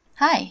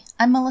Hi,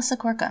 I'm Melissa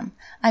Corkum.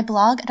 I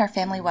blog at our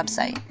family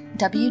website,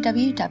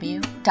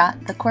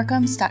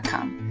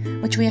 www.thecorkums.com,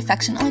 which we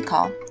affectionately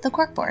call the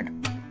Corkboard.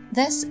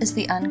 This is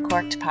the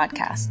Uncorked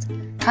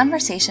Podcast,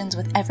 conversations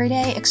with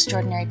everyday,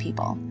 extraordinary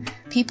people,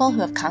 people who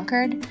have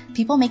conquered,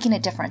 people making a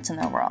difference in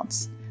their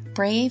worlds,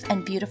 brave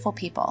and beautiful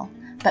people,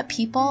 but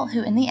people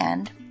who, in the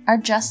end, are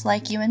just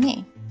like you and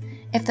me.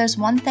 If there's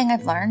one thing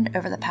I've learned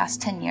over the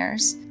past 10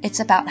 years,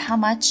 it's about how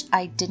much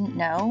I didn't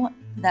know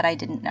that I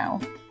didn't know,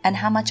 and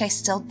how much I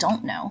still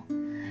don't know.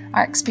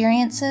 Our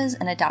experiences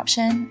in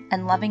adoption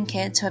and loving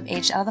kids who have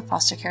aged out of the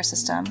foster care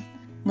system,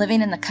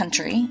 living in the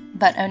country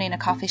but owning a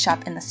coffee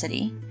shop in the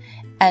city,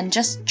 and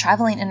just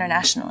traveling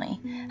internationally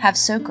have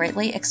so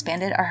greatly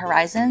expanded our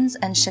horizons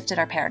and shifted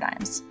our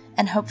paradigms.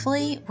 And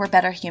hopefully, we're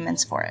better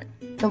humans for it.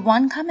 The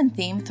one common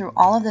theme through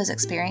all of those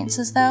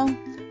experiences, though,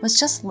 was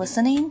just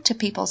listening to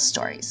people's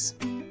stories.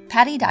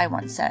 Patty Dye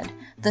once said,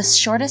 "The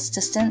shortest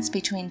distance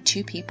between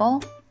two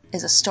people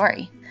is a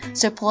story."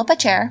 So pull up a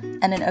chair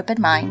and an open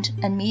mind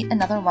and meet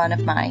another one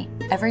of my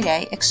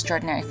everyday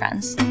extraordinary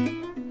friends.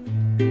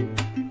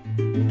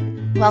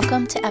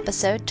 Welcome to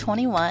episode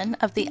 21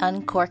 of the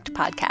Uncorked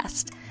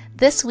Podcast.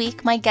 This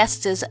week, my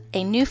guest is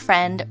a new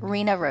friend,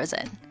 Rena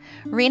Rosen.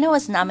 Rena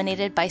was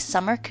nominated by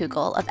Summer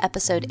Kugel of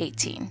episode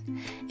 18.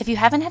 If you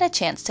haven't had a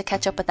chance to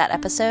catch up with that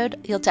episode,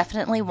 you'll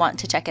definitely want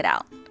to check it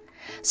out.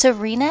 So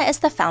Rena is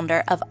the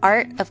founder of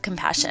Art of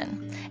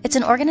Compassion. It's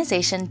an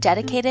organization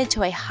dedicated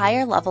to a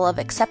higher level of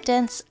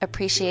acceptance,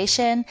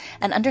 appreciation,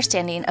 and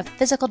understanding of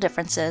physical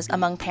differences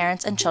among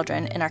parents and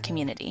children in our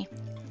community.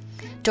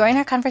 During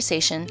our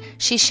conversation,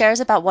 she shares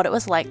about what it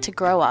was like to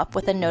grow up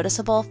with a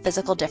noticeable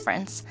physical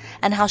difference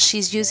and how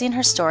she's using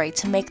her story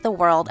to make the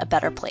world a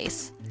better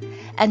place.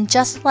 And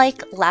just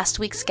like last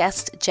week's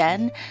guest,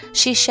 Jen,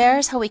 she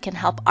shares how we can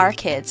help our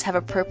kids have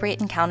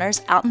appropriate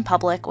encounters out in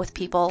public with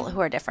people who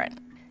are different.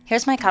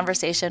 Here's my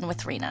conversation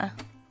with Rena.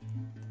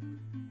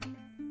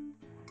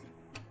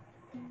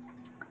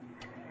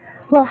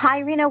 Well,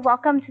 hi, Rena.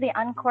 Welcome to the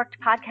Uncorked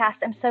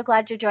Podcast. I'm so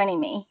glad you're joining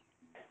me.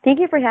 Thank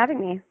you for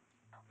having me.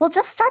 Well,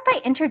 just start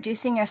by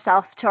introducing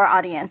yourself to our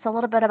audience, a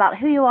little bit about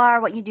who you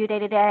are, what you do day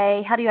to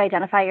day. How do you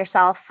identify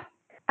yourself?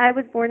 I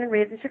was born and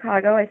raised in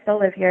Chicago. I still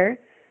live here.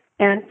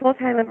 And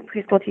full-time, I'm a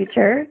preschool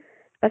teacher.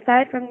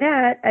 Aside from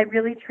that, I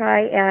really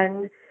try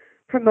and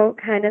promote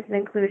kindness and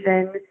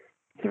inclusion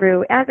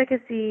through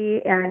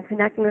advocacy and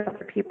connecting with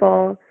other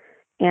people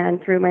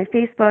and through my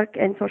Facebook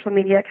and social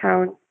media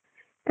accounts,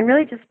 and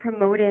really just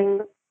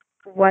promoting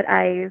what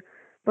I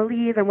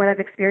believe and what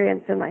I've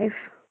experienced in life.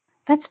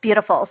 That's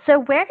beautiful. So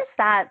where does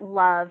that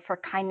love for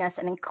kindness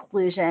and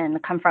inclusion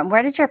come from?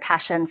 Where did your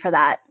passion for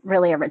that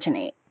really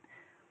originate?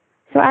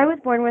 So I was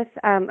born with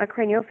a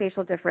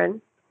craniofacial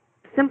difference.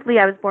 Simply,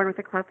 I was born with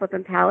a cleft lip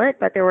and palate,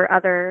 but there were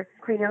other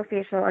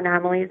craniofacial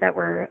anomalies that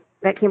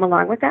came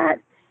along with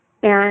that.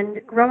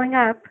 And growing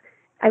up,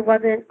 I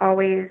wasn't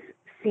always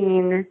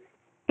seen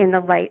in the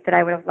light that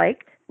I would have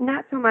liked.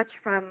 Not so much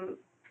from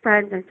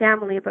friends and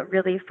family, but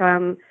really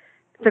from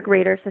the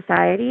greater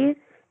society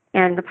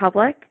and the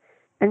public.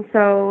 And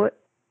so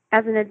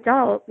as an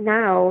adult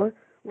now,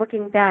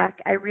 looking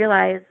back, I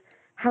realize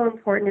how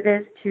important it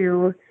is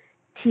to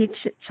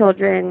teach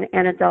children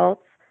and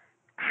adults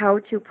how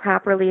to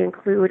properly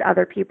include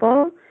other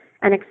people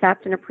and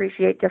accept and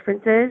appreciate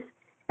differences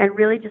and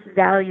really just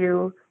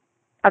value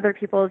other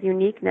people's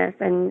uniqueness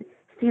and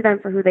see them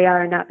for who they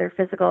are and not their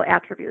physical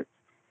attributes.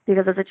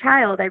 Because as a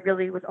child, I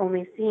really was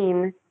only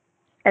seen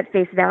at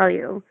face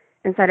value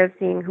instead of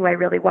seeing who I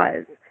really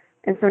was.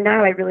 And so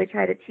now I really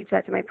try to teach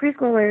that to my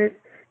preschoolers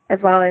as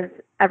well as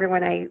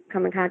everyone I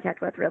come in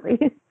contact with,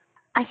 really.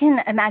 I can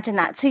imagine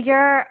that. So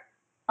you're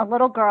a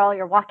little girl,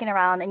 you're walking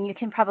around, and you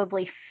can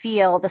probably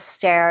feel the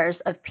stares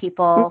of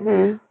people.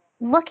 Mm-hmm.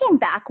 Looking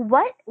back,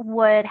 what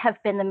would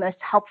have been the most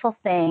helpful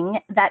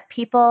thing that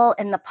people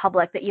in the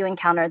public that you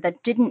encountered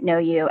that didn't know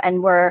you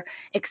and were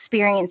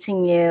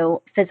experiencing you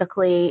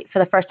physically for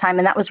the first time,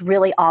 and that was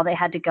really all they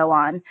had to go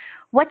on?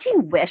 What do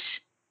you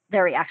wish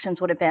their reactions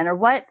would have been, or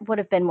what would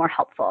have been more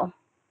helpful?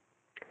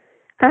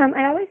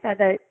 I always said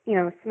that,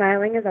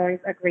 smiling is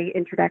always a great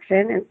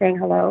introduction and saying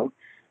hello.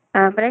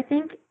 But I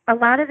think a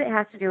lot of it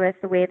has to do with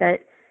the way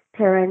that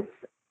parents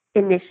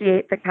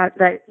initiate the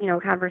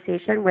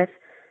conversation with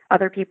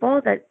other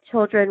people, that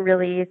children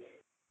really,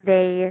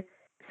 they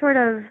sort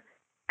of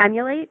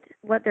emulate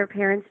what their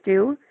parents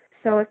do.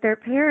 So if their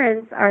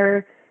parents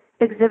are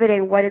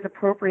exhibiting what is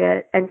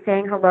appropriate and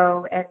saying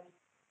hello and,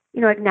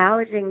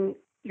 acknowledging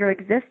your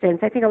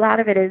existence, I think a lot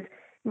of it is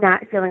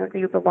not feeling like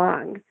you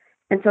belong.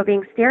 And so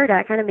being stared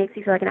at kind of makes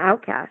you feel like an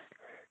outcast.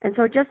 And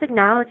so just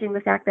acknowledging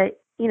the fact that,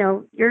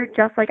 you're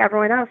just like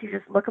everyone else, you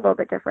just look a little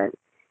bit different.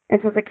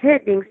 And so as a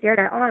kid being stared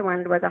at, all I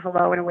wanted was a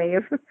hello and a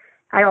wave.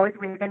 I always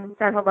waved and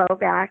said hello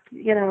back,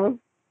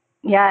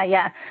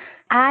 Yeah.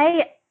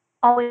 I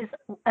always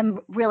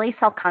am really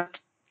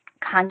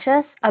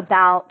self-conscious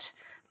about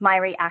my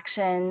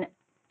reaction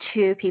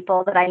to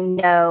people that I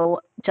know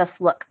just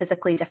look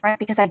physically different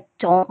because I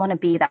don't want to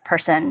be that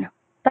person.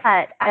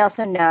 But I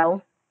also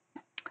know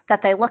that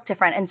they look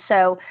different. And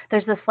so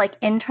there's this like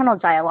internal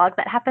dialogue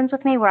that happens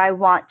with me where I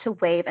want to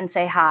wave and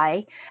say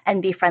hi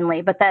and be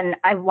friendly, but then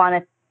I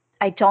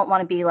don't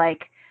want to be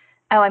like,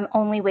 oh, I'm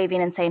only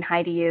waving and saying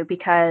hi to you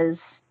because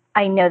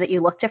I know that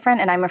you look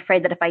different, and I'm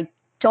afraid that if I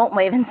don't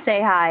wave and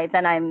say hi,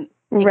 then I'm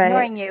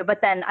ignoring you. But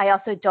then I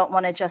also don't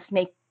want to just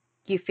make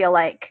you feel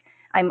like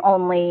I'm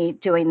only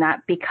doing that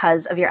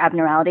because of your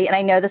abnormality. And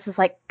I know this is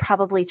like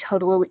probably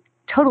totally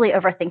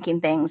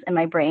overthinking things in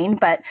my brain.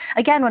 But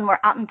again, when we're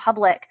out in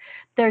public,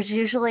 there's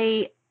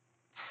usually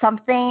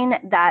something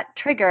that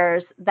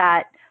triggers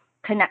that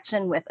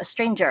connection with a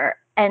stranger.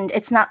 And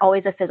it's not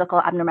always a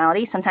physical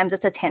abnormality. Sometimes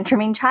it's a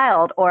tantruming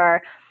child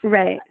or,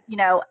 you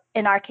know,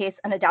 in our case,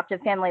 an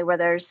adoptive family where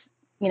there's,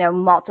 you know,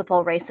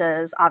 multiple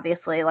races,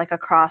 obviously, like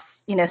across,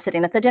 you know,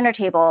 sitting at the dinner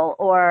table,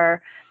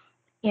 or,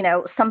 you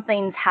know,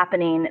 something's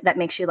happening that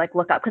makes you like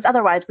look up, because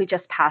otherwise we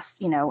just pass,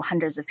 you know,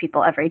 hundreds of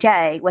people every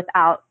day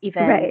without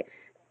even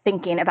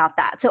thinking about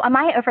that. So am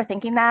I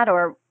overthinking that,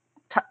 or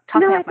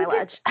talking off my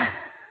ledge?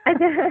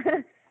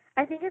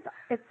 I think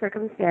it's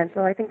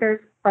circumstantial. I think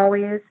there's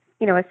always,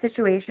 you know, a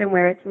situation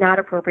where it's not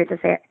appropriate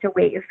to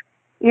wave.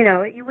 You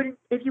know,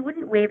 if you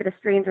wouldn't wave at a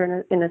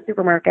stranger in a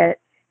supermarket,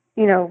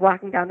 you know,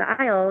 walking down the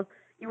aisle,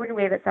 you wouldn't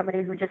wave at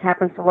somebody who just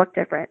happens to look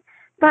different.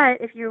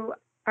 But if you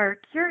are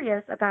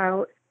curious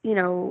about, you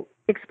know,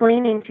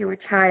 explaining to a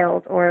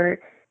child or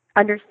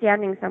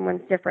understanding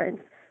someone's difference,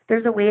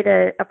 there's a way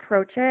to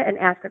approach it and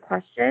ask a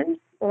question,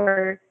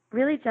 or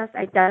really just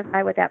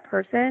identify with that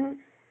person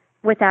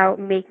without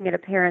making it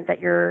apparent that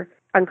you're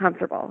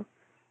uncomfortable.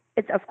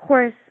 It's, of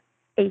course,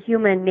 a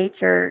human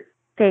nature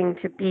thing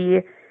to be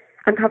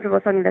uncomfortable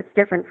with something that's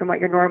different from what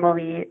you're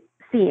normally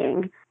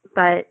seeing,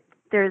 but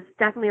there's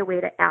definitely a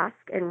way to ask,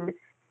 and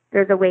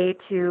there's a way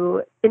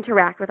to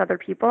interact with other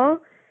people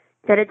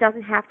that it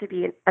doesn't have to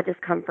be a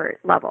discomfort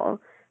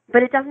level.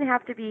 But it doesn't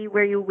have to be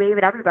where you wave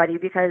at everybody,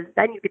 because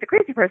then you'd be the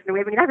crazy person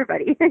waving at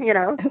everybody, you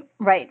know?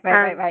 Right.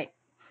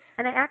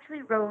 And I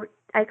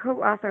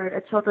co-authored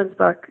a children's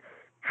book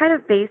kind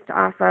of based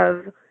off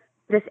of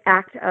this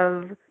act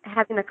of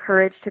having the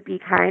courage to be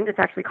kind. It's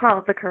actually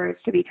called The Courage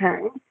to Be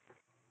Kind.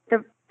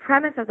 The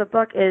premise of the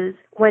book is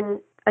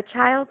when a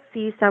child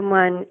sees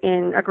someone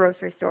in a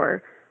grocery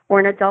store, or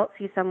an adult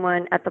sees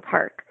someone at the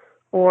park,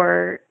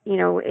 or, you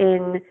know,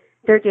 in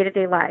their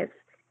day-to-day lives,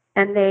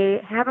 and they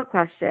have a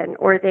question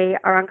or they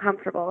are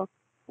uncomfortable,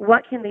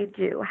 what can they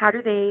do? How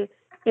do they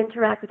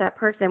interact with that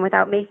person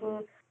without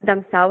making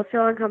themselves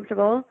feel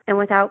uncomfortable and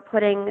without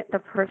putting the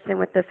person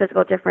with the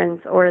physical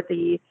difference or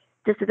the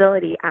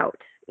disability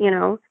out, you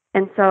know?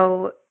 And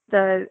so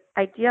the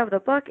idea of the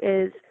book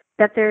is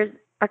that there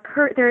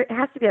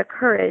has to be a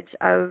courage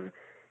of,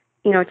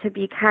 you know, to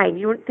be kind.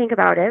 You wouldn't think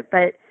about it,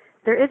 but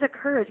there is a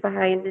courage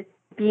behind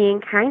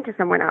being kind to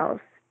someone else.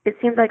 It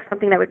seems like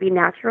something that would be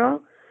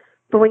natural,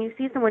 but when you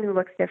see someone who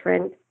looks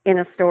different in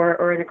a store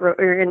or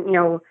in you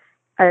know,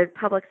 a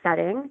public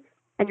setting,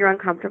 and you're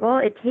uncomfortable,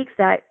 it takes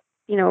that,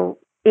 you know,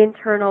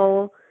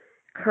 internal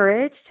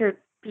courage to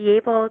be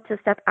able to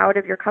step out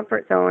of your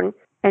comfort zone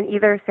and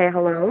either say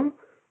hello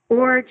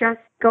or just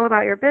go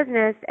about your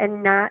business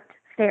and not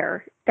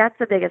stare. That's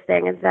the biggest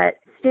thing, is that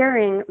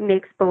staring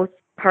makes both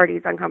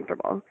parties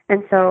uncomfortable.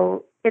 And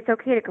so it's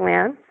okay to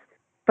glance,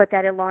 but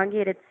that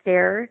elongated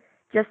stare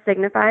just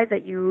signifies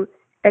that you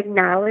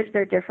acknowledge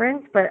their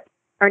difference, but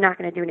are not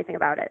going to do anything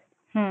about it.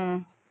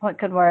 What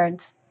good words.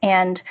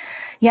 And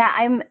yeah,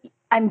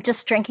 I'm just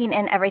drinking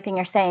in everything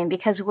you're saying,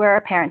 because we're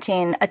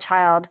parenting a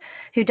child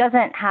who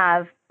doesn't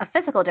have a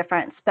physical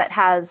difference, but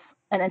has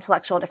an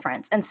intellectual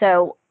difference. And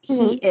so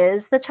he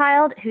is the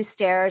child who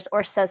stares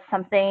or says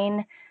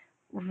something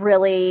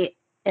really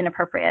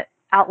inappropriate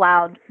out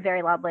loud,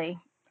 very loudly,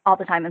 all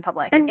the time in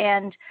public.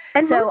 And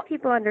so most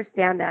people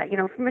understand that, you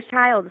know, from a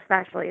child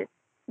especially,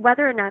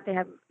 whether or not they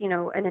have, you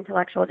know, an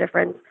intellectual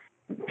difference,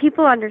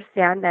 people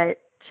understand that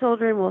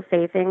children will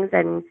say things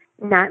and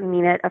not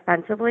mean it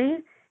offensively,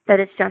 that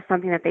it's just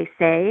something that they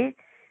say.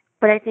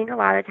 But I think a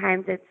lot of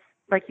times it's,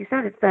 like you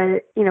said, it's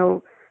the, you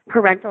know,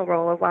 parental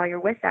role of, while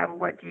you're with them,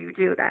 what do you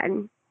do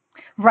then?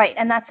 Right.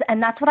 And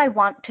that's what I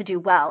want to do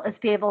well, is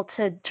be able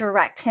to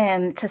direct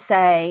him to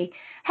say,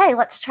 hey,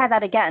 let's try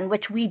that again,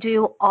 which we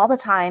do all the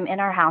time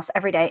in our house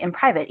every day in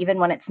private, even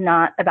when it's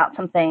not about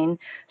something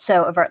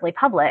so overtly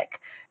public.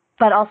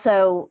 But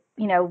also,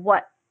 you know,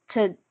 what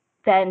to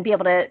then be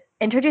able to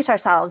introduce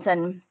ourselves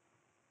and,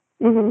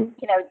 you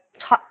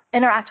know,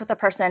 interact with the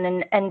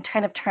person and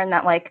kind of turn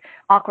that like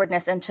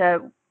awkwardness into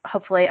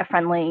hopefully a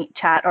friendly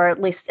chat, or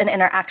at least an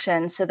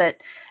interaction, so that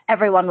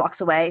everyone walks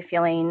away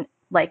feeling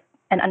like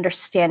and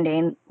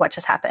understanding what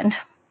just happened.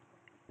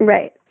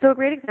 Right. So a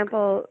great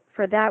example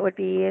for that would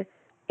be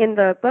in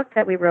the book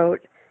that we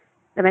wrote,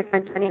 that my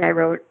friend Jenny and I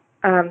wrote.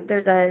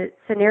 There's a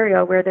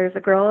scenario where there's a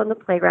girl in the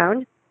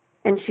playground,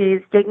 and she's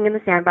digging in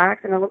the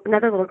sandbox, and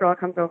another little girl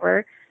comes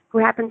over who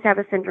happens to have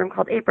a syndrome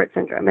called Apert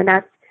syndrome, and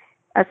that's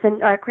a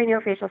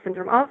craniofacial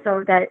syndrome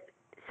also, that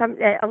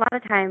a lot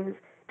of times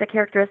the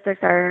characteristics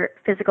are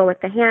physical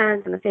with the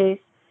hands and the face.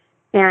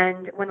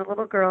 And when a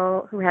little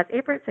girl who has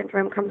Apert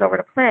syndrome comes over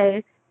to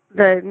play,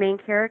 the main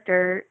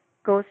character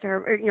goes to her,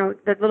 or,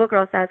 the little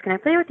girl says, "Can I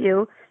play with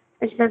you?"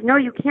 And she says, "No,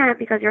 you can't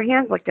because your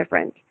hands look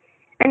different."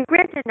 And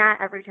granted,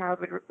 not every child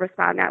would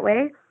respond that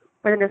way,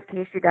 but in this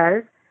case she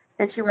does.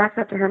 And she walks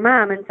up to her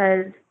mom and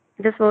says,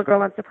 "This little girl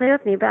wants to play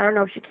with me, but I don't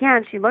know if she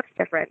can. She looks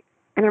different."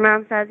 And her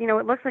mom says,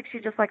 "It looks like she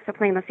just likes to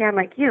play in the sand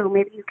like you.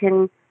 Maybe you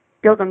can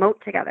build a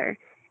moat together."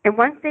 And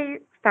once they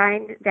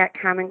find that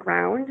common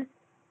ground,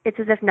 it's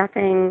as if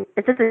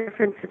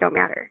differences don't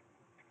matter.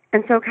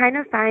 And so kind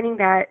of finding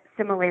that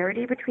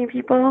similarity between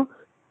people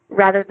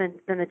rather than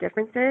the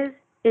differences,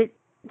 it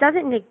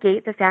doesn't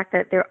negate the fact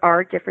that there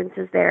are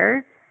differences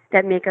there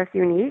that make us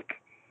unique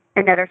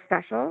and that are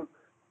special,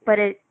 but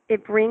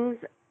it brings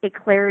a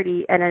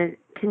clarity and a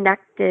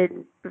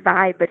connected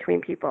vibe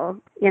between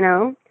people,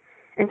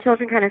 And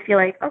children kind of feel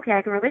like, okay,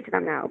 I can relate to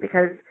them now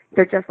because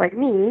they're just like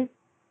me.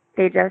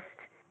 They just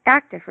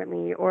act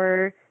differently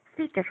or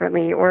speak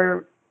differently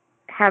or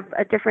have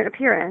a different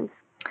appearance.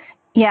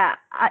 Yeah,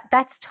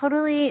 that's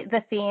totally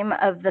the theme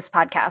of this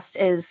podcast,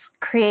 is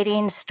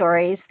creating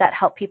stories that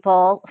help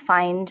people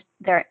find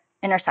their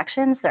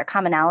intersections, their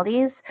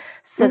commonalities,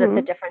 so that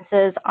the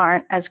differences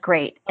aren't as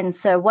great. And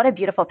so what a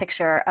beautiful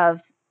picture of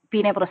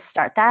being able to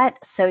start that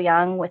so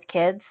young with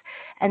kids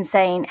and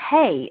saying,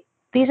 hey,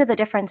 these are the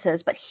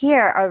differences, but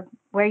here are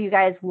where you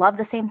guys love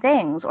the same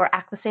things or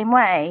act the same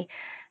way.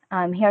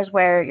 Here's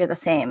where you're the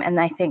same. And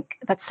I think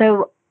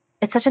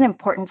it's such an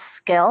important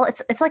skill.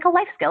 It's like a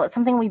life skill. It's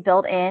something we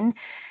build in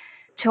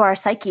to our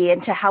psyche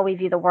and to how we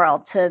view the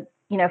world, to,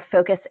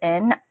 focus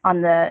in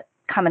on the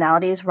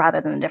commonalities rather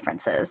than the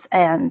differences.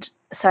 And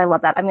so I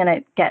love that. I'm going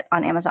to get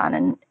on Amazon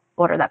and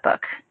order that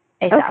book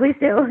ASAP. Oh, please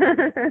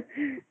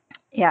do.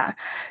 Yeah.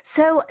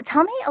 So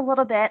tell me a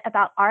little bit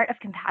about Art of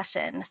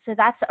Compassion. So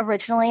that's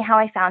originally how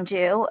I found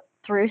you,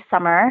 through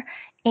Summer.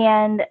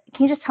 And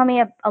can you just tell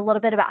me a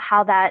little bit about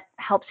how that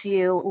helps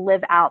you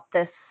live out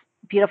this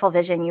beautiful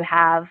vision you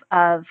have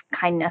of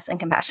kindness and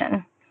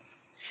compassion?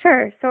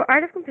 Sure. So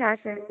Art of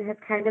Compassion has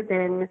kind of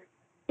been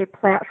it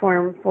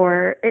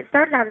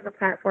started out as a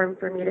platform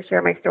for me to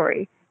share my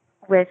story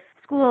with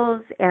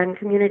schools and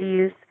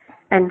communities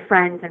and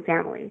friends and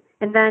family.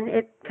 And then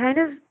it kind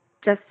of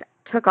just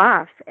took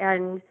off,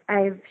 and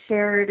I've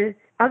shared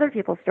other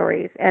people's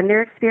stories and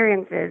their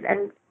experiences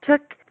and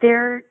took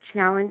their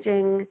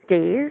challenging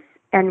days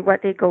and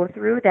what they go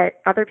through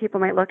that other people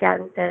might look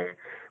at and say,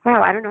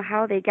 wow, I don't know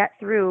how they get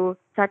through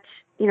such,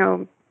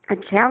 a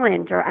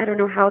challenge, or I don't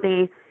know how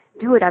they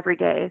do it every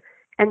day,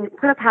 and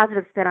put a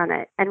positive spin on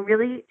it and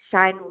really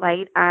shine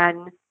light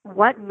on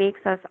what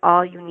makes us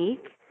all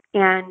unique,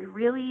 and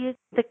really,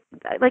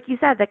 like you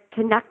said, the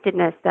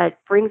connectedness that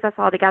brings us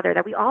all together,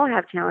 that we all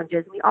have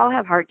challenges, we all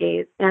have hard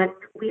days, and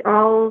we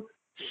all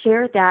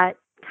share that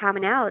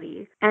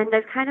commonality. And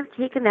I've kind of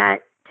taken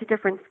that to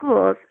different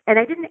schools, and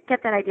I didn't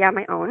get that idea on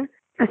my own.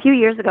 A few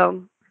years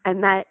ago, I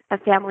met a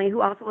family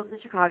who also lives in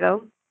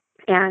Chicago,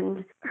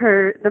 and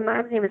the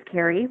mom's name is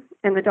Carrie,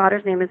 and the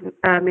daughter's name is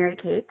Mary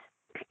Kate.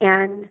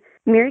 And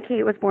Mary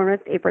Kate was born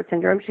with Apert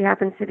syndrome. She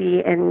happens to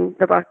be in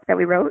the book that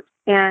we wrote.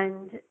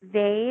 And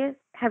they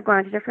have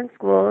gone to different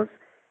schools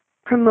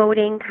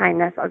promoting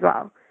kindness as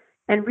well,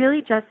 and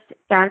really just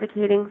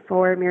advocating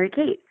for Mary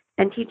Kate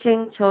and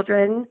teaching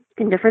children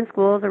in different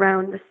schools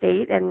around the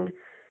state and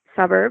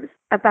suburbs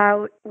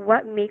about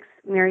what makes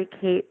Mary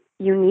Kate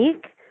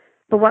unique,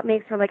 but what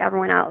makes her like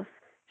everyone else.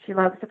 She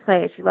loves to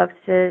play. She loves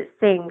to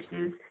sing.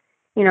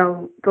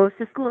 Goes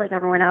to school like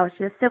everyone else.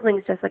 She has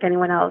siblings just like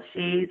anyone else.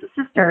 She's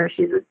a sister.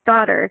 She's a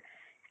daughter.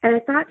 And I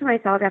thought to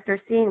myself, after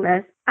seeing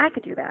this, I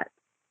could do that.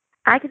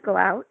 I could go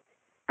out.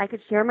 I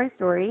could share my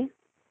story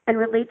and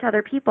relate to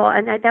other people.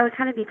 And that would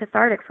kind of be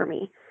cathartic for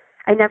me.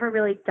 I never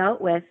really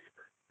dealt with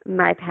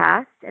my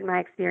past and my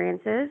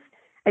experiences.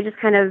 I just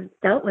kind of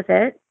dealt with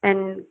it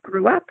and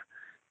grew up.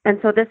 And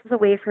so this is a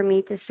way for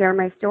me to share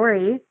my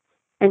story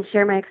and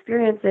share my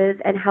experiences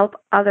and help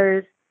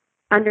others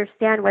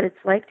understand what it's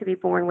like to be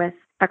born with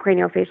a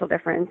craniofacial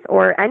difference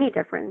or any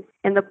difference.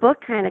 And the book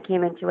kind of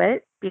came into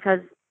it because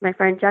my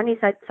friend Jenny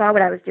saw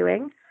what I was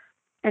doing.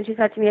 And she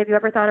said to me, have you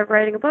ever thought of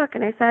writing a book?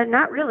 And I said,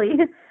 not really.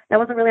 That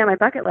wasn't really on my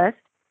bucket list.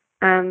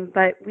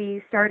 But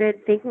we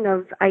started thinking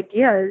of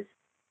ideas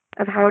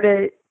of how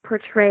to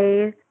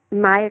portray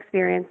my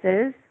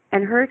experiences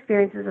and her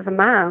experiences as a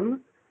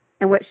mom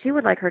and what she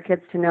would like her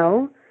kids to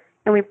know.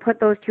 And we put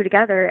those two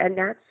together, and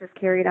that's just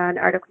carried on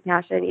Art of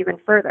Compassion even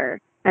further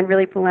and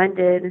really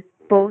blended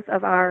both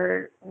of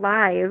our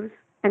lives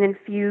and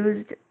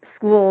infused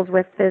schools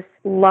with this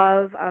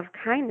love of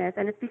kindness.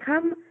 And it's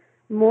become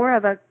more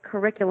of a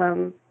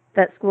curriculum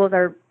that schools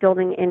are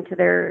building into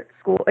their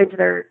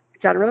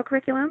general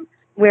curriculum,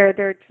 where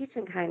they're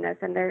teaching kindness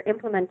and they're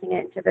implementing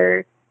it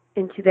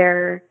into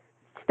their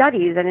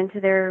studies and into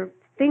their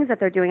things that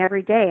they're doing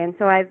every day. And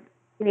so I've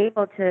been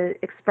able to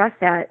express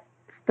that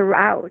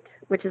throughout,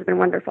 which has been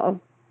wonderful.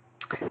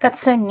 That's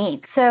so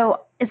neat.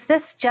 So is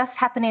this just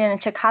happening in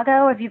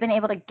Chicago, or have you been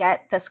able to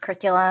get this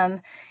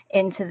curriculum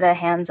into the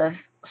hands of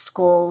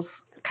schools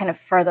kind of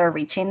further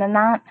reaching than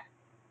that?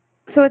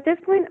 So at this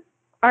point,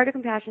 Art of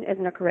Compassion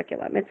isn't a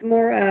curriculum. It's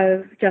more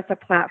of just a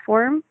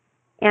platform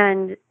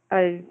and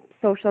a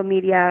social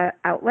media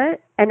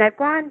outlet. And I've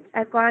gone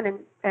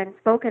and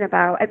spoken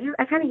about.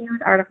 I kind of use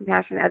Art of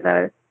Compassion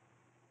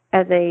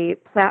as a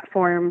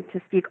platform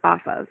to speak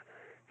off of.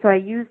 So I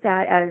use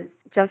that as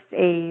just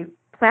a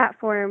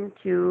platform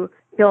to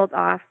build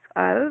off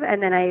of,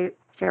 and then I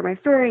share my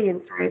story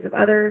and stories of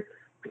other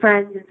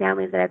friends and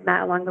families that I've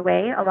met along the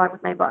way, along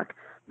with my book.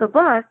 The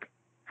book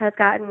has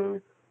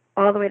gotten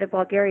all the way to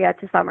Bulgaria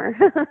to summer,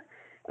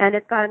 and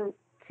it's gone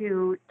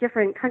to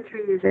different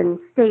countries and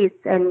states,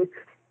 and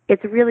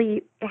it's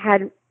really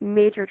had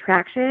major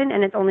traction,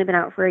 and it's only been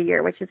out for a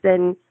year, which has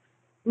been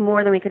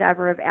more than we could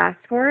ever have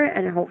asked for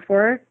and hoped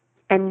for.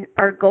 And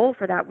our goal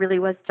for that really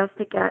was just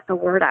to get the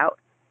word out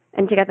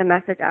and to get the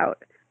message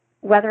out.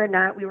 Whether or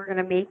not we were going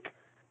to make,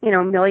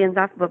 millions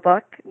off of a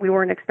book, we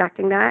weren't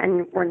expecting that,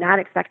 and we're not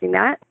expecting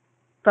that.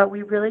 But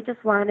we really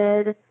just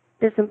wanted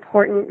this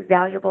important,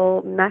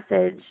 valuable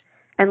message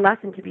and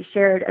lesson to be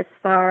shared as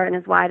far and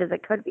as wide as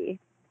it could be.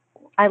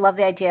 I love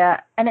the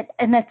idea. And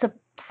it's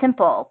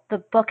simple. The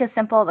book is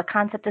simple. The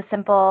concept is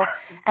simple.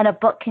 And a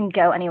book can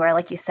go anywhere,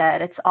 like you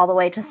said. It's all the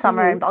way to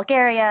summer in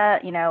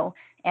Bulgaria.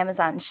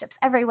 Amazon ships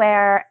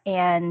everywhere.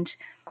 And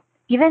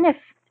even if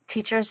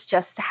teachers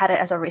just had it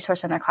as a resource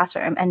in their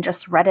classroom and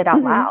just read it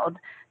out loud,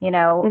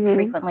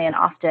 frequently and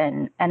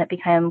often, and it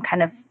became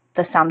kind of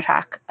the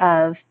soundtrack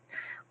of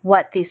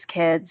what these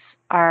kids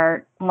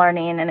are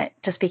learning, and it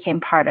just became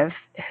part of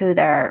who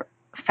their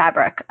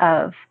fabric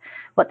of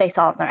what they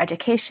saw in their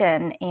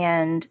education,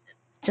 and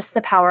just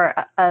the power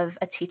of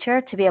a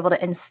teacher to be able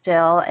to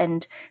instill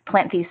and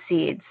plant these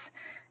seeds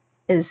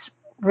is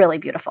really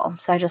beautiful.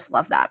 So I just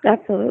love that.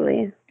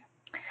 Absolutely.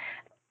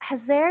 Has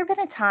there been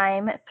a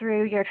time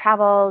through your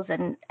travels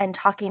and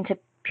talking to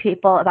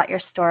people about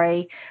your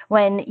story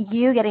when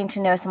you getting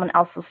to know someone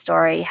else's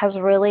story has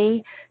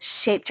really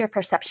shaped your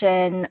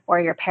perception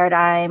or your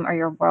paradigm or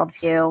your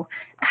worldview,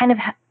 kind of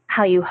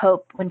how you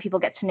hope when people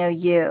get to know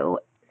you?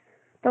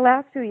 The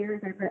last 2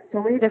 years, I've met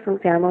so many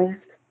different families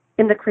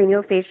in the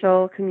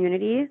craniofacial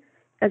community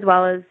as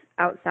well as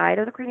outside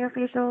of the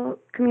craniofacial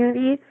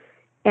community.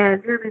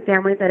 And there have been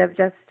families that have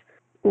just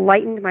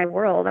lightened my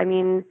world. I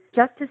mean,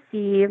 just to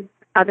see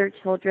other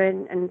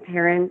children and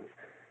parents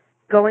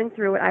going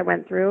through what I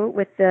went through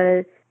with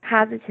the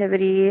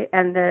positivity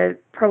and the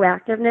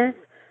proactiveness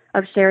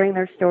of sharing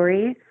their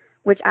story,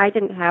 which I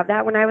didn't have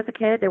that when I was a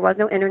kid. There was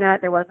no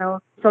internet. There was no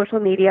social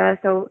media.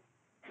 So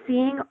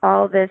seeing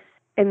all this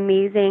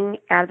amazing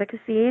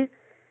advocacy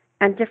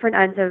on different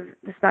ends of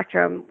the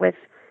spectrum with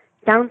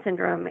Down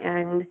syndrome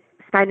and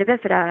spina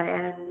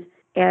bifida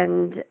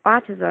and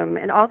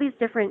autism and all these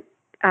different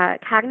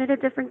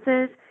cognitive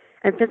differences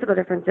and physical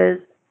differences,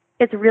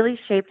 it's really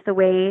shaped the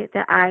way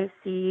that I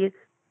see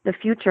the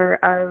future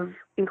of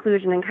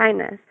inclusion and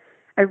kindness.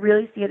 I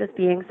really see it as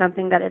being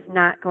something that is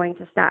not going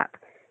to stop.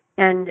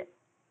 And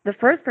the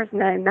first person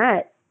that I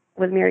met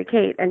was Mary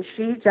Kate, and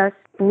she just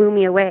blew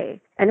me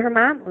away. And her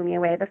mom blew me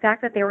away. The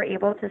fact that they were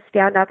able to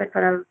stand up in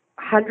front of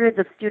hundreds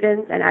of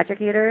students and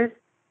educators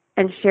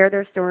and share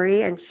their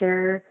story and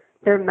share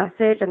their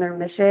message and their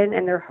mission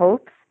and their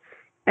hopes.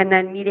 And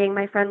then meeting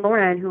my friend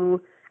Lauren,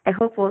 who I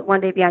hope will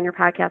one day be on your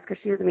podcast because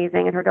she is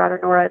amazing, and her daughter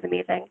Nora is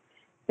amazing.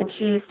 And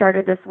she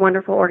started this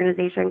wonderful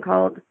organization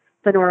called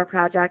the Nora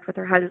Project with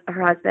her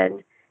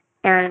husband.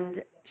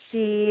 And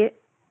she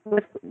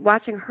was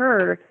watching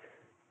her,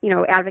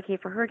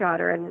 advocate for her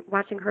daughter and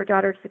watching her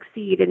daughter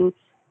succeed in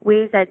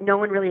ways that no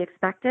one really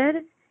expected,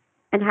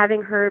 and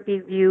having her be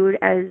viewed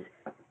as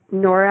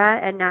Nora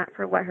and not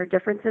for what her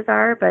differences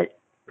are, but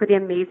for the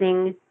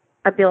amazing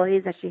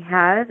abilities that she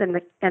has and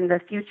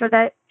the future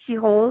that she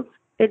holds.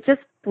 It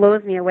just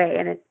blows me away,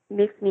 and it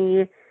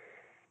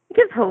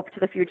gives hope to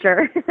the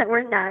future that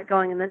we're not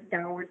going in this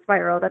downward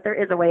spiral, that there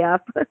is a way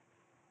up.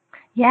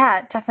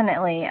 Yeah,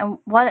 definitely. And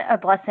what a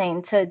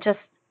blessing to just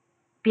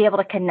be able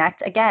to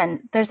connect.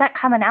 Again, there's that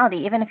commonality,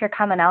 even if your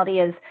commonality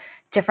is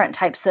different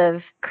types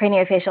of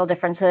craniofacial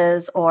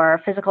differences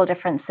or physical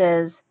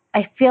differences.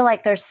 I feel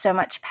like there's so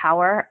much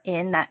power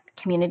in that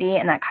community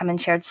and that common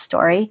shared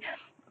story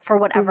for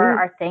whatever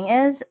our thing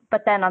is.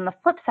 But then on the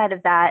flip side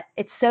of that,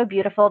 it's so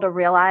beautiful to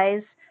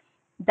realize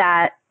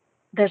that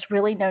there's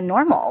really no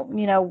normal.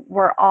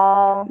 We're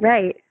all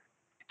right.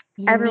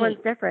 unique.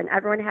 Everyone's different.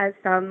 Everyone has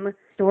some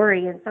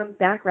story and some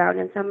background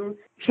and some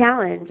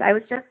challenge. I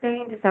was just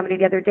saying to somebody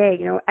the other day,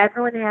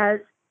 everyone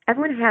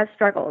has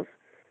struggles.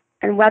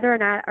 And whether or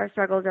not our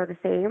struggles are the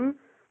same,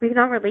 we can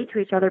all relate to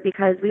each other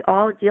because we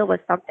all deal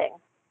with something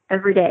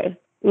every day,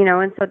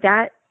 and so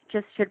that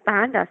just should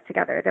bond us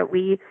together, that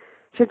we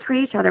should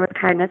treat each other with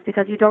kindness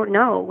because you don't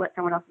know what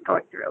someone else is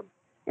going through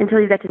until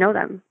you get to know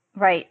them.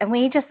 Right. And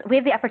we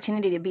have the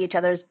opportunity to be each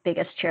other's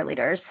biggest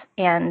cheerleaders.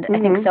 And I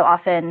think so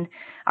often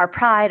our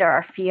pride or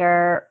our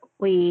fear,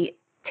 we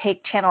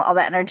channel all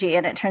that energy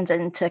and it turns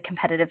into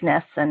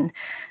competitiveness. And,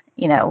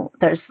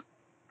 there's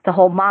the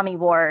whole mommy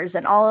wars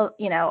and all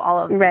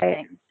of these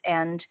things.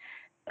 And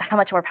how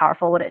much more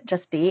powerful would it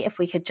just be if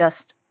we could just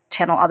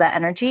channel all that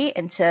energy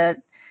into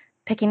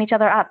picking each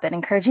other up and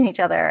encouraging each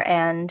other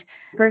and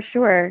for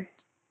sure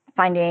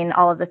finding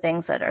all of the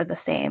things that are the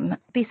same.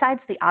 Besides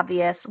the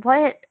obvious,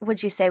 what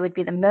would you say would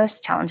be the most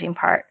challenging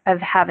part of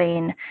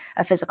having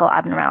a physical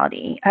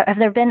abnormality? Have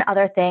there been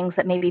other things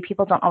that maybe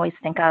people don't always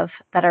think of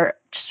that are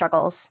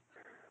struggles?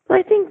 Well,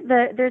 I think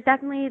there's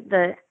definitely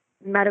the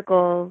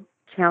medical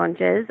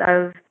challenges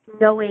of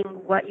knowing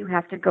what you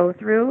have to go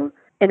through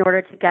in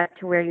order to get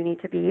to where you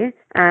need to be.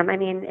 I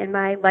mean, in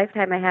my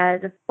lifetime, I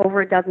had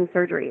over a dozen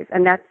surgeries,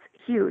 and that's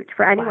huge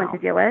for anyone Wow. to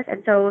deal with.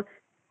 And so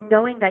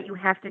knowing that you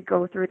have to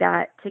go through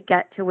that to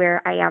get to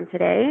where I am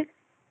today,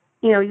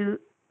 you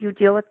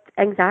deal with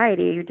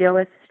anxiety, you deal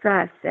with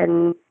stress,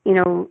 and,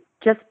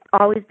 just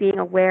always being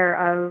aware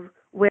of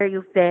where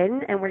you've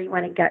been and where you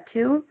want to get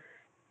to,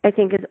 I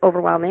think is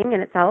overwhelming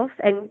in itself.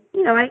 And,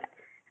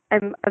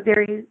 I'm a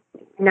very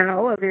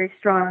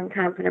strong,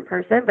 confident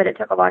person, but it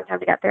took a long time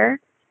to get there.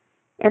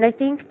 And I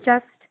think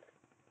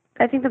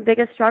the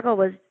biggest struggle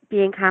was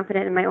being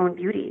confident in my own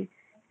beauty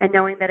and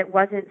knowing that it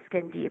wasn't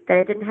skin deep, that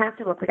it didn't have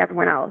to look like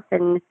everyone else.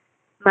 And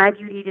my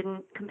beauty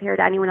didn't compare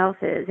to anyone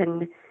else's.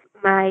 And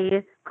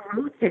my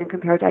growth didn't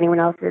compare to anyone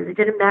else's. It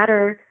didn't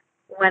matter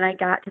when I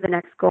got to the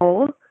next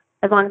goal,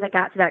 as long as I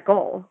got to that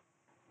goal.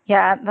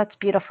 Yeah, that's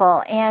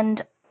beautiful.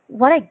 And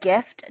what a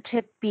gift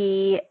to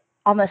be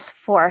almost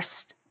forced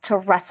to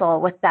wrestle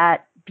with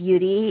that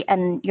beauty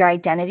and your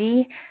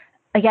identity.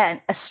 Again,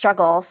 a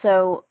struggle.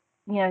 So,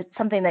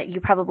 something that you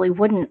probably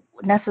wouldn't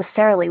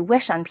necessarily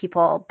wish on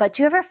people. But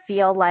do you ever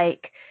feel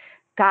like,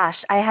 gosh,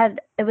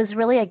 it was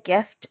really a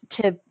gift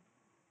to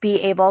be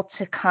able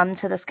to come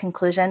to this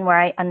conclusion where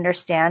I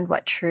understand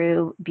what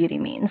true beauty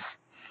means?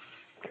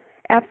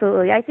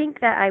 Absolutely. I think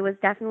that I was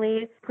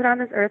definitely put on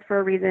this earth for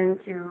a reason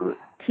to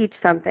teach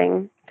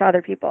something to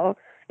other people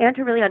and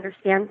to really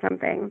understand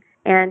something.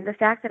 And the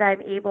fact that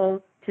I'm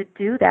able to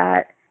do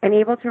that and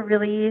able to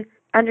really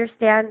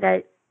understand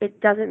that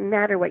it doesn't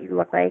matter what you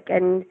look like.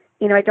 And,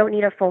 I don't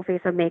need a full face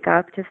of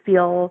makeup to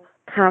feel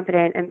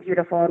confident and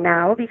beautiful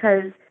now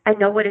because I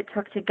know what it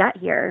took to get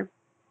here.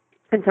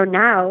 And so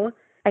now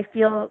I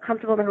feel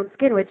comfortable in my own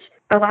skin, which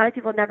a lot of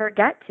people never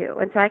get to.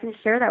 And so I can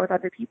share that with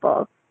other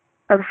people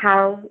of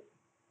how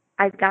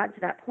I've gotten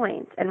to that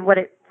point and what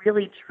it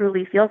really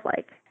truly feels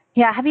like.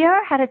 Yeah. Have you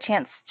ever had a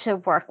chance to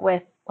work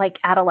with like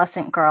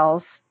adolescent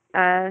girls?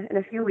 In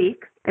a few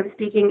weeks, I'm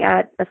speaking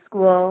at a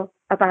school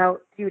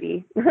about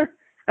beauty,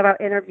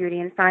 about inner beauty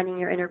and finding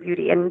your inner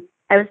beauty. And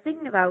I was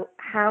thinking about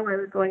how I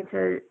was going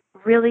to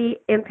really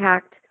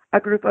impact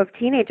a group of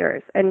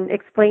teenagers and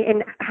explain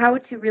and how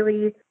to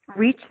really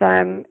reach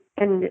them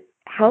and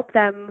help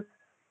them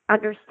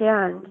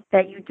understand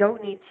that you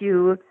don't need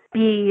to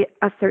be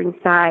a certain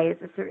size,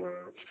 a certain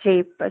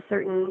shape, a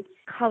certain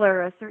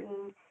color, a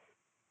certain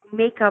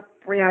makeup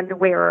brand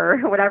wearer,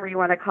 whatever you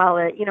want to call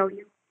it.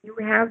 You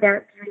have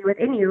that beauty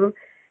within you,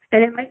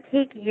 and it might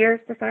take years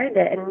to find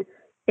it, and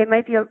it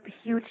might be a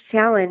huge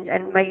challenge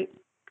and might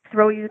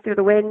throw you through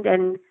the wind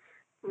and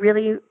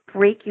really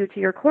break you to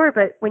your core.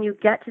 But when you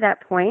get to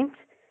that point,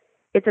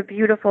 it's a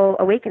beautiful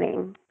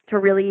awakening to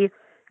really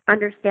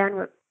understand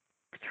what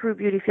true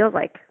beauty feels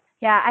like.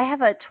 Yeah, I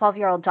have a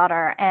 12-year-old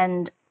daughter,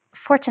 and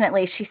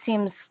fortunately, she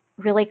seems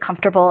really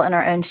comfortable in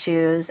her own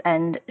shoes,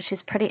 and she's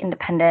pretty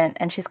independent,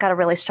 and she's got a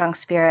really strong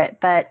spirit.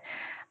 But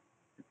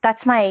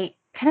that's my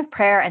kind of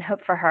prayer and hope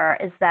for her,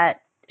 is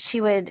that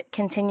she would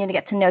continue to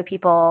get to know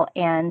people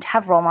and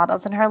have role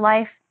models in her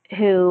life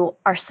who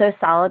are so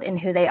solid in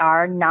who they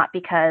are, not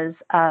because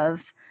of,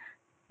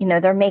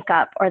 their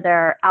makeup or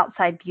their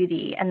outside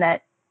beauty, and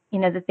that,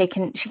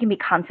 that she can be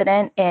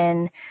confident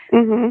in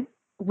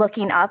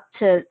looking up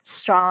to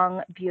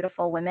strong,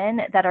 beautiful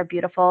women that are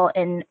beautiful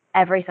in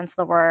every sense of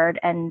the word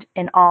and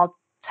in all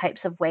types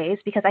of ways,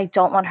 because I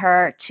don't want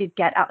her to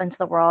get out into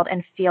the world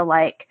and feel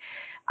like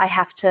I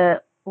have to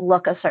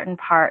look a certain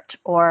part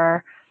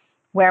or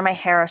wear my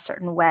hair a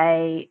certain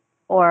way,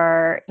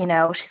 or,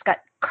 she's got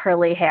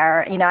curly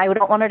hair. I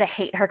don't want her to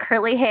hate her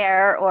curly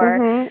hair or,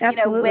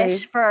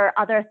 wish for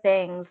other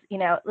things,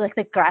 like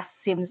the grass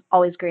seems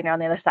always greener on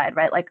the other side,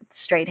 right? Like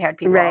straight haired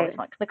people always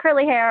want the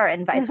curly hair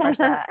and vice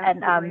versa.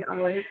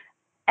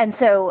 And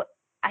so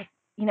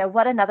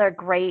what another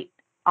great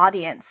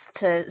audience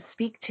to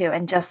speak to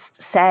and just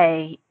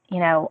say,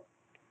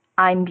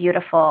 I'm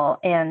beautiful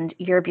and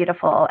you're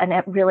beautiful. And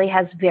it really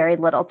has very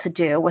little to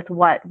do with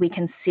what we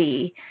can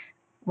see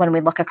when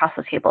we look across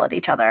the table at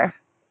each other.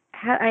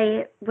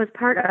 I was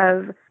part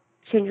of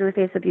Changing the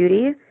Face of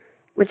Beauty,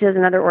 which is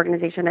another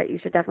organization that you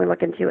should definitely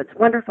look into. It's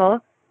wonderful.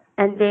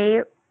 And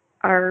they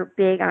are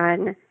big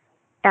on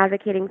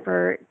advocating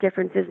for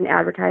differences in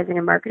advertising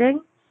and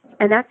marketing.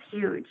 And that's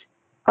huge.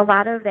 A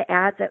lot of the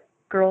ads that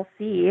girls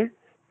see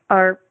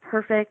are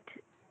perfect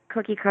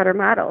cookie cutter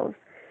models.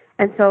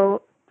 And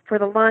so for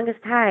the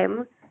longest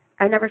time,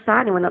 I never saw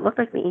anyone that looked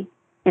like me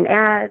in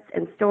ads,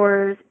 in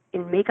stores,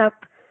 in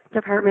makeup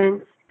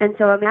departments. And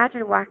so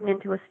imagine walking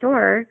into a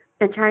store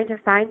and trying to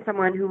find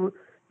someone who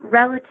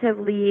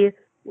relatively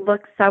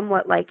looks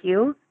somewhat like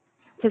you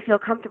to feel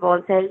comfortable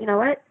and say, you know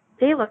what,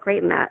 they look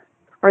great in that.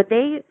 Or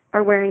they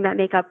are wearing that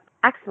makeup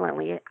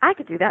excellently. I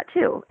could do that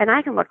too, and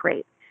I can look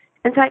great.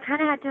 And so I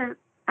kind of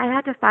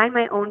had to find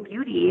my own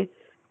beauty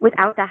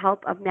without the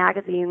help of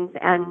magazines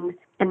and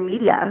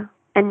media.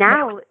 And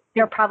now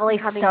you're probably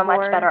so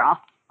much better off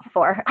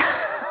for.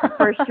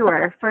 For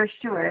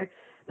sure.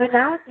 But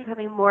now it's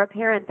becoming more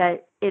apparent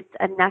that it's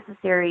a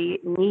necessary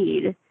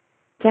need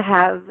to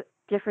have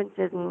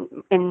differences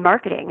in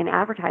marketing and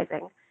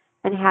advertising,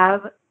 and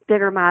have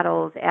bigger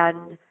models,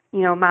 and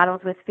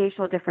models with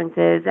facial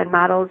differences, and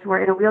models who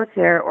are in a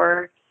wheelchair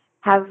or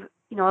have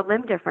a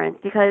limb difference,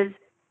 because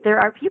there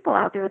are people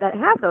out there that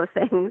have those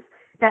things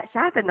that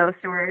shop in those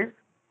stores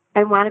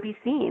and want to be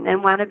seen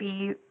and want to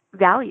be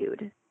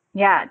valued.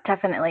 Yeah,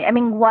 definitely. I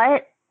mean,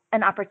 what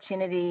an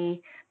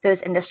opportunity those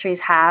industries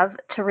have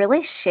to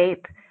really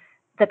shape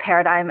the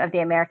paradigm of the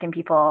American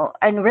people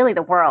and really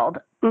the world,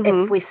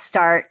 if we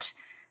start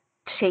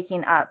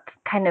shaking up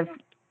kind of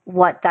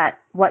what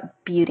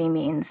beauty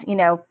means,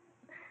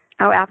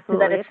 Oh,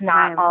 absolutely. So that it's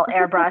not all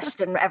airbrushed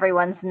and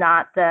everyone's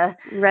not the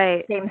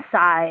same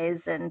size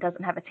and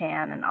doesn't have a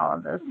tan and all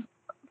of those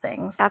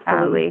things.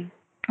 Absolutely.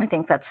 I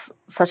think that's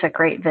such a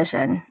great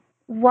vision.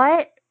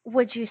 What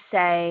would you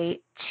say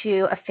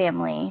to a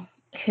family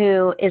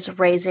who is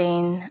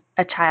raising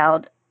a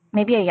child,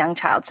 maybe a young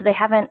child, so they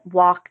haven't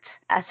walked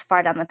as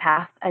far down the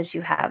path as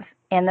you have,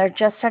 and they're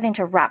just starting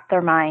to wrap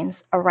their minds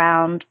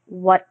around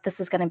what this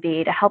is going to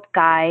be to help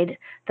guide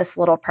this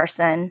little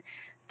person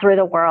through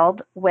the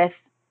world with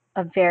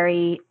a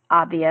very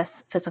obvious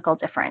physical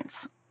difference?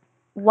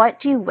 What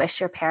do you wish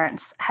your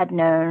parents had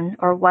known,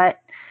 or what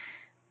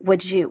are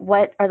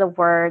the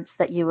words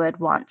that you would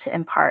want to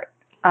impart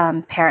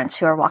parents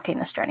who are walking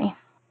this journey?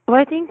 Well,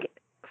 I think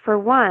for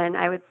one,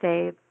 I would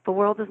say the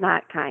world is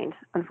not kind,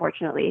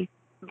 unfortunately,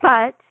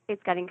 but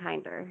it's getting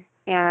kinder.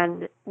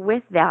 And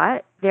with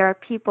that, there are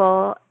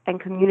people and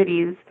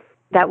communities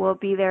that will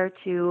be there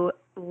to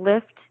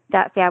lift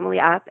that family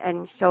up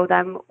and show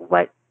them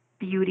what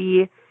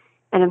beauty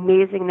and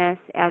amazingness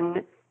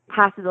and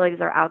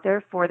possibilities are out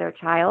there for their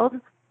child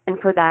and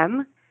for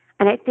them.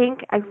 And I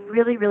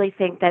really, really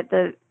think that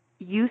the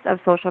use of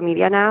social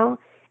media now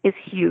is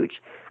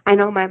huge. I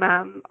know my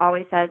mom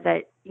always says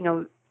that,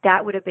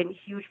 that would have been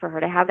huge for her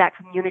to have that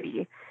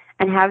community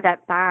and have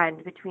that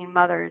bond between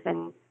mothers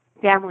and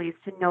families,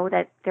 to know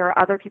that there are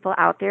other people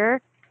out there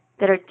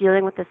that are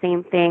dealing with the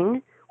same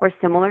thing or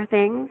similar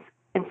things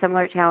and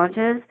similar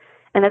challenges,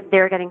 and that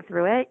they're getting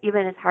through it,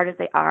 even as hard as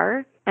they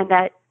are, and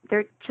that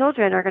their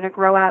children are going to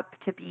grow up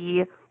to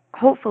be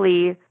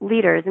hopefully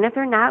leaders. And if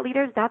they're not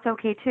leaders, that's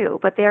okay too,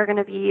 but they're going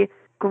to be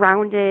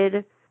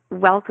grounded,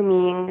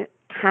 welcoming,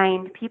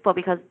 kind people,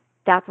 because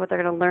that's what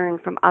they're going to learn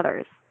from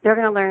others. They're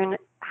going to learn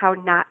how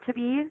not to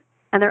be,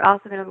 and they're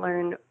also going to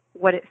learn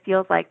what it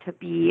feels like to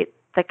be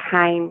the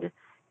kind,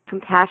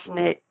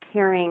 compassionate,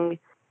 caring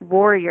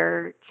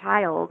warrior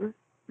child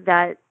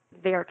that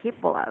they are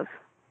capable of.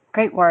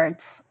 Great words.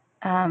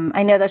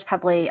 I know there's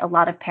probably a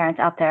lot of parents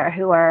out there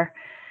who are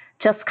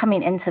just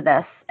coming into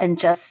this and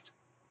just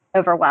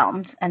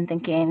overwhelmed and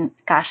thinking,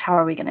 gosh, how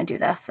are we going to do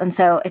this? And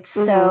so it's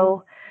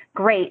so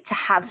great to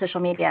have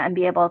social media and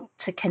be able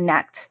to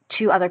connect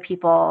to other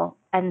people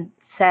and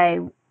say,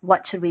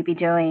 what should we be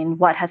doing?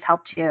 What has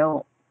helped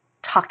you?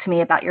 Talk to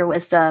me about your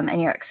wisdom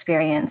and your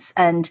experience.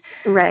 And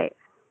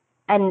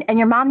and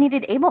your mom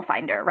needed Able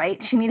Finder, right?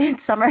 She needed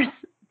Summer's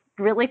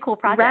really cool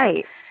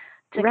project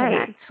to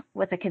connect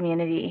with a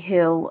community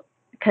who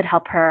could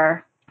help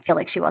her feel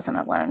like she wasn't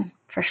alone,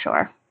 for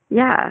sure.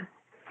 Yeah.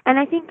 And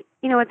I think,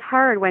 it's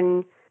hard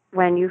when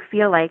you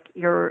feel like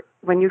you're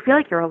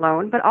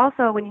alone, but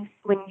also when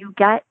you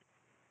get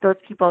those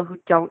people who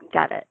don't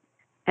get it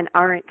and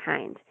aren't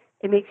kind.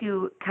 It makes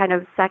you kind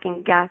of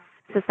second guess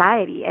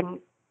society, and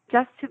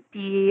just to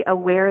be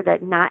aware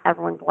that not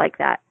everyone's like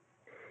that.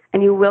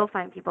 And you will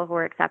find people who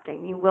are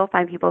accepting. You will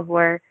find people who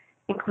are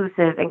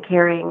inclusive and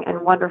caring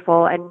and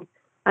wonderful and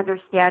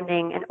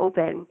understanding and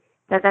open.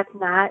 That's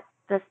not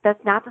the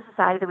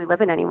society that we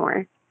live in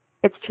anymore.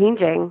 It's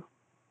changing,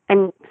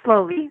 and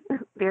slowly,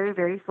 very,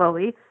 very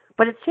slowly,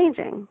 but it's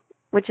changing,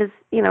 which is,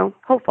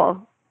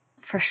 hopeful.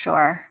 For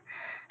sure.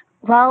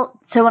 Well,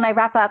 so when I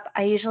wrap up,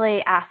 I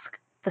usually ask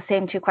the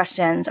same two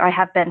questions, or I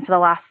have been for the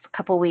last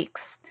couple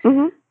weeks,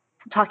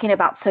 talking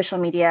about social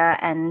media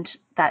and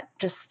that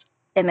just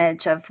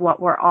image of what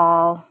we're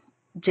all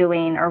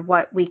doing, or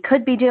what we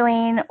could be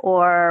doing,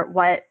 or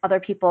what other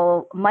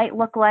people might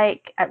look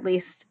like, at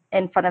least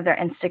in front of their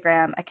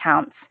Instagram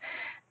accounts.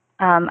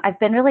 I've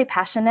been really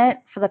passionate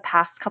for the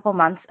past couple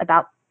months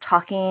about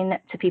talking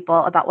to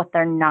people about what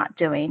they're not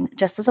doing,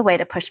 just as a way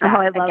to push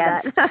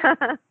back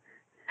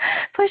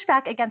push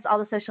back against all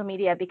the social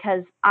media,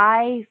 because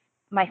I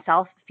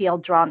myself feel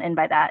drawn in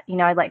by that.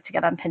 I like to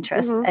get on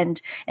Pinterest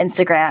and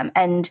Instagram,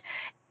 and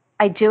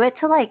I do it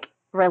to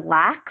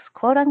relax,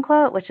 quote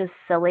unquote, which is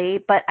silly,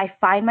 but I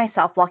find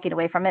myself walking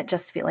away from it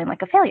just feeling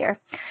like a failure.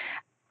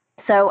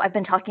 So I've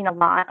been talking a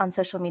lot on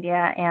social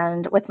media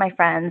and with my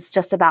friends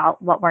just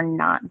about what we're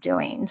not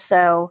doing.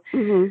 So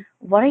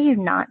what are you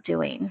not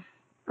doing?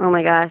 Oh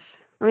my gosh.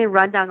 Let me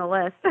run down the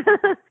list.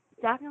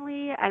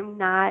 Definitely, I'm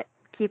not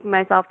keeping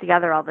myself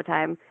together all the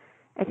time.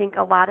 I think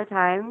a lot of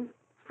times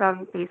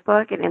from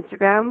Facebook and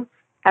Instagram,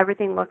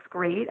 everything looks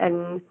great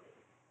and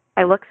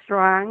I look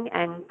strong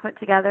and put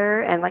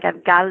together and like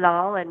I've got it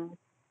all and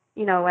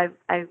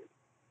I've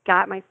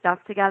got my stuff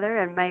together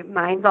and my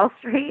mind's all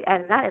straight,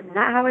 and that is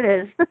not how it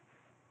is.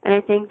 And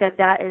I think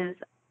that is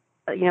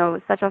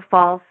such a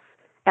false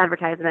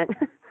advertisement.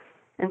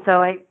 And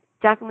so I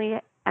definitely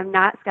am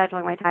not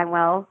scheduling my time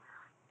well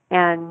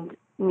and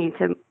need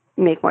to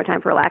make more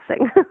time for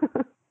relaxing.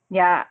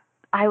 Yeah,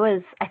 I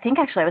think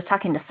actually I was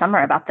talking to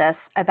Summer about this,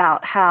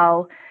 about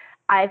how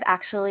I've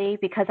actually,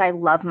 because I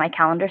love my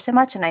calendar so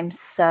much and I'm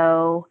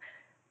so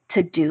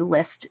to-do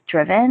list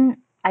driven,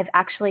 I've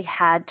actually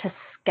had to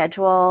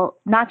schedule,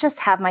 not just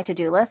have my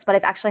to-do list, but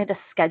I've actually had to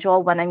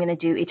schedule when I'm going to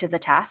do each of the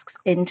tasks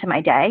into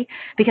my day,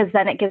 because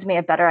then it gives me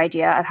a better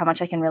idea of how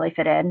much I can really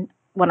fit in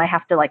when I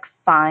have to like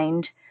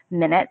find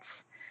minutes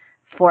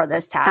for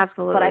those tasks.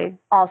 Absolutely. But I've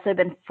also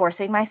been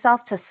forcing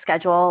myself to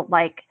schedule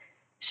like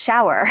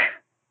shower,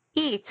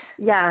 eat,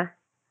 yeah,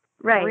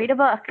 right, read a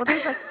book. Well,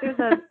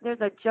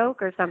 there's a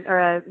joke or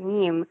a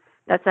meme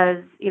that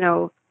says,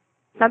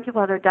 some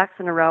people have their ducks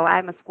in a row.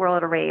 I'm a squirrel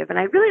at a rave, and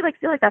I really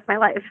feel like that's my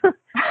life.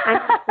 I'm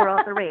a squirrel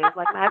at the rave.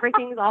 Like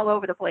everything's all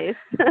over the place.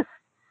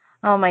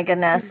 Oh my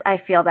goodness, I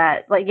feel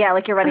that. Like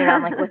you're running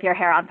around like with your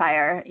hair on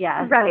fire.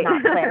 Yeah, right.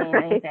 Not planning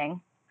right.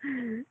 anything.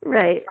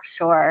 Right. For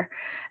sure.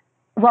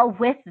 Well,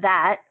 with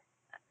that,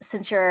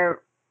 since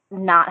you're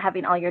not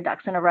having all your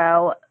ducks in a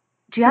row,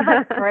 do you have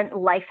a current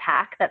life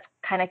hack that's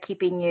kind of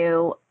keeping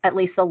you at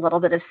least a little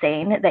bit of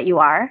sane that you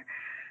are?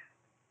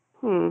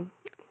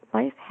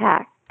 Life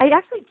hack. I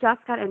actually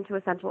just got into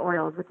essential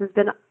oils, which has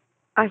been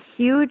a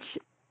huge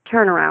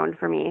turnaround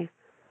for me.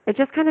 It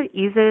just kind of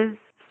eases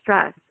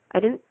stress. I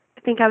didn't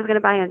think I was going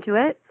to buy into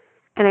it,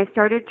 and I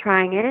started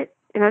trying it,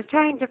 and I was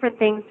trying different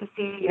things to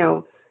see,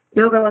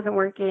 yoga wasn't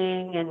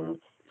working and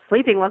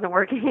sleeping wasn't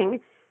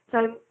working. So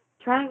I'm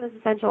trying these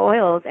essential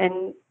oils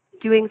and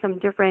doing some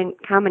different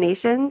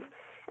combinations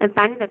and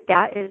finding that's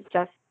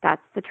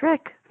the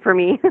trick for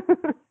me.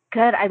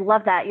 Good. I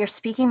love that. You're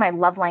speaking my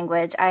love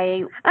language.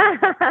 I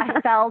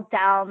fell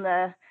down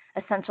the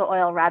essential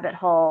oil rabbit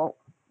hole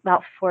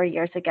about 4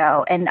 years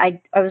ago, and I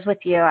was with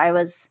you. I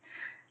was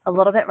a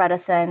little bit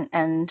reticent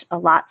and a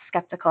lot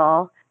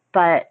skeptical,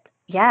 but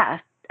yeah,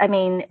 I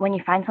mean, when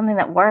you find something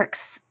that works,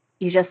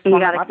 you just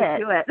want to love it.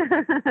 You gotta keep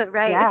to it.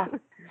 Right. Yeah.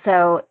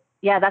 So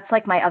yeah, that's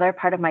like my other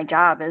part of my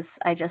job is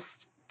I just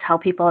tell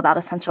people about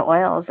essential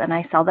oils and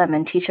I sell them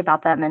and teach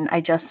about them, and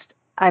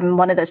I'm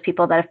one of those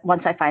people that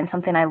once I find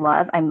something I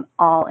love, I'm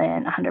all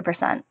in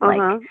 100%.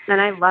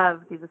 And I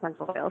love these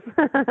essential oils.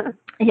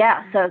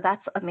 Yeah, so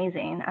that's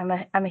amazing.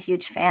 I'm a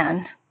huge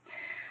fan.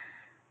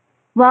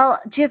 Well,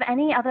 do you have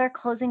any other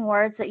closing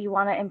words that you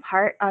want to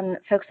impart on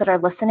folks that are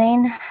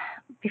listening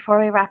before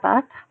we wrap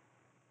up?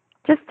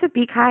 Just to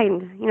be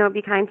kind.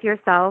 Be kind to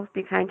yourself,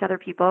 be kind to other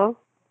people,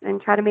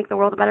 and try to make the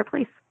world a better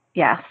place.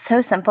 Yeah,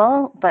 so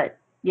simple, but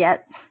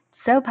yet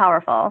so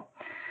powerful.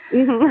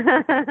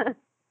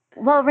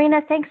 Well,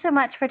 Rena, thanks so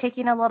much for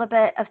taking a little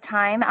bit of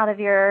time out of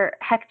your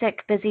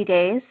hectic, busy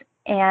days.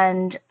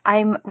 And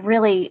I'm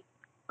really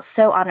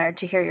so honored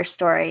to hear your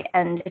story.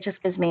 And it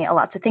just gives me a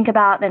lot to think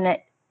about. And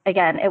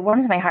it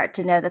warms my heart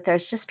to know that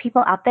there's just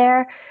people out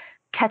there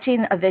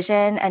catching a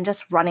vision and just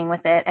running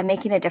with it and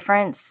making a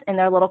difference in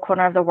their little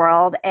corner of the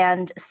world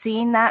and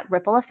seeing that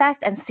ripple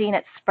effect and seeing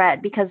it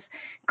spread, because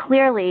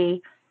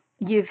clearly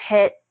you've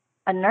hit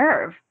a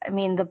nerve. I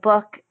mean, the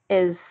book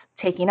is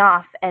taking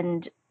off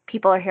and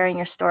people are hearing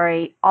your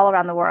story all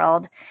around the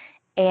world.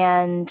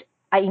 And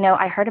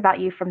I heard about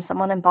you from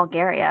someone in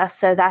Bulgaria,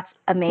 so that's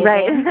amazing.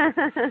 Right.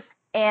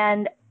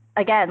 And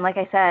again, like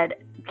I said,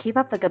 keep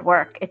up the good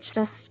work. It's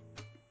such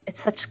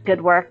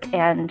good work,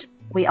 and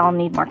we all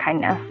need more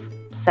kindness.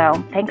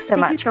 So thanks so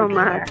much. Thank you so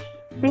much.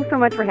 Thanks so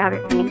much for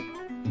having me.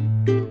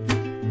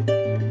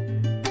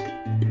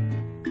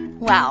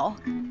 Wow.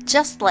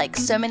 Just like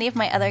so many of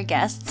my other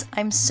guests,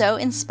 I'm so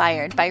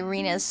inspired by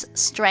Rena's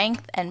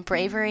strength and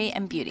bravery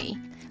and beauty.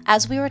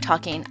 As we were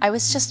talking, I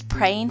was just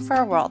praying for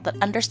a world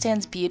that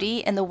understands beauty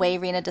in the way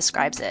Rena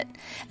describes it,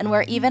 and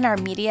where even our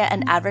media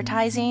and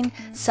advertising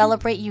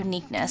celebrate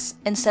uniqueness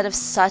instead of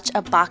such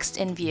a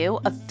boxed-in view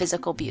of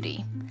physical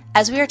beauty.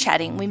 As we were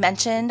chatting, we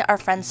mentioned our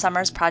friend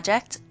Summer's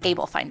project,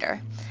 Able Finder.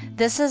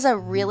 This is a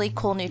really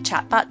cool new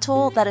chatbot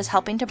tool that is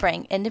helping to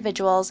bring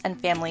individuals and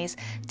families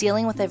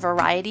dealing with a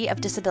variety of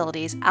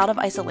disabilities out of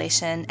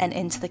isolation and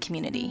into the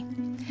community.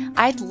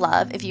 I'd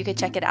love if you could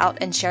check it out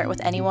and share it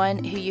with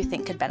anyone who you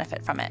think could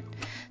benefit from it.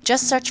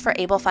 Just search for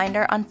Able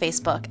Finder on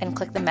Facebook and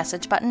click the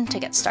message button to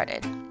get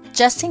started.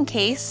 Just in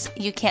case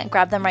you can't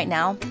grab them right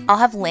now, I'll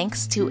have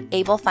links to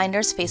Able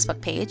Finder's Facebook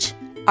page,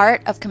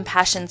 Art of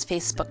Compassion's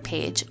Facebook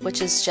page,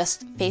 which is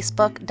just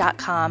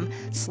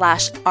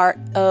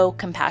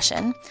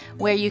facebook.com/artocompassion,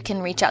 where you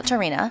can reach out to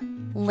Rena,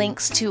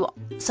 links to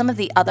some of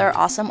the other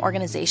awesome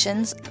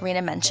organizations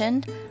Rena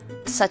mentioned,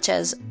 such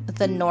as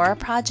the Nora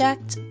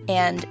Project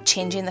and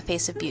Changing the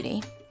Face of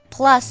Beauty.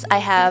 Plus, I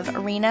have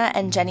Rena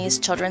and Jenny's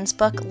children's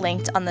book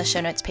linked on the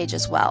show notes page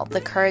as well, The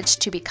Courage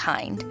to Be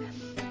Kind.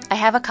 I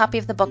have a copy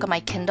of the book on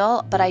my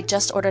Kindle, but I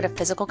just ordered a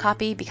physical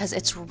copy because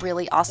it's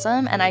really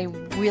awesome and I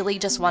really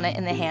just want it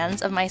in the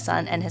hands of my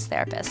son and his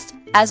therapist.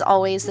 As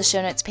always, the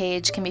show notes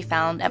page can be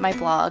found at my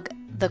blog,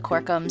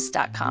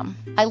 thecorkums.com.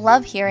 I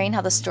love hearing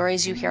how the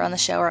stories you hear on the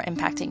show are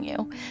impacting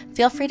you.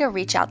 Feel free to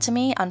reach out to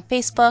me on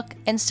Facebook,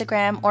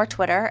 Instagram, or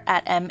Twitter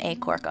at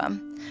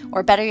 @macorkum.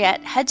 Or better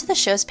yet, head to the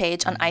show's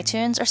page on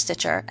iTunes or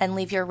Stitcher and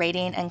leave your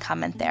rating and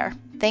comment there.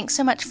 Thanks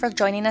so much for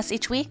joining us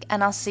each week,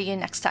 and I'll see you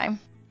next time.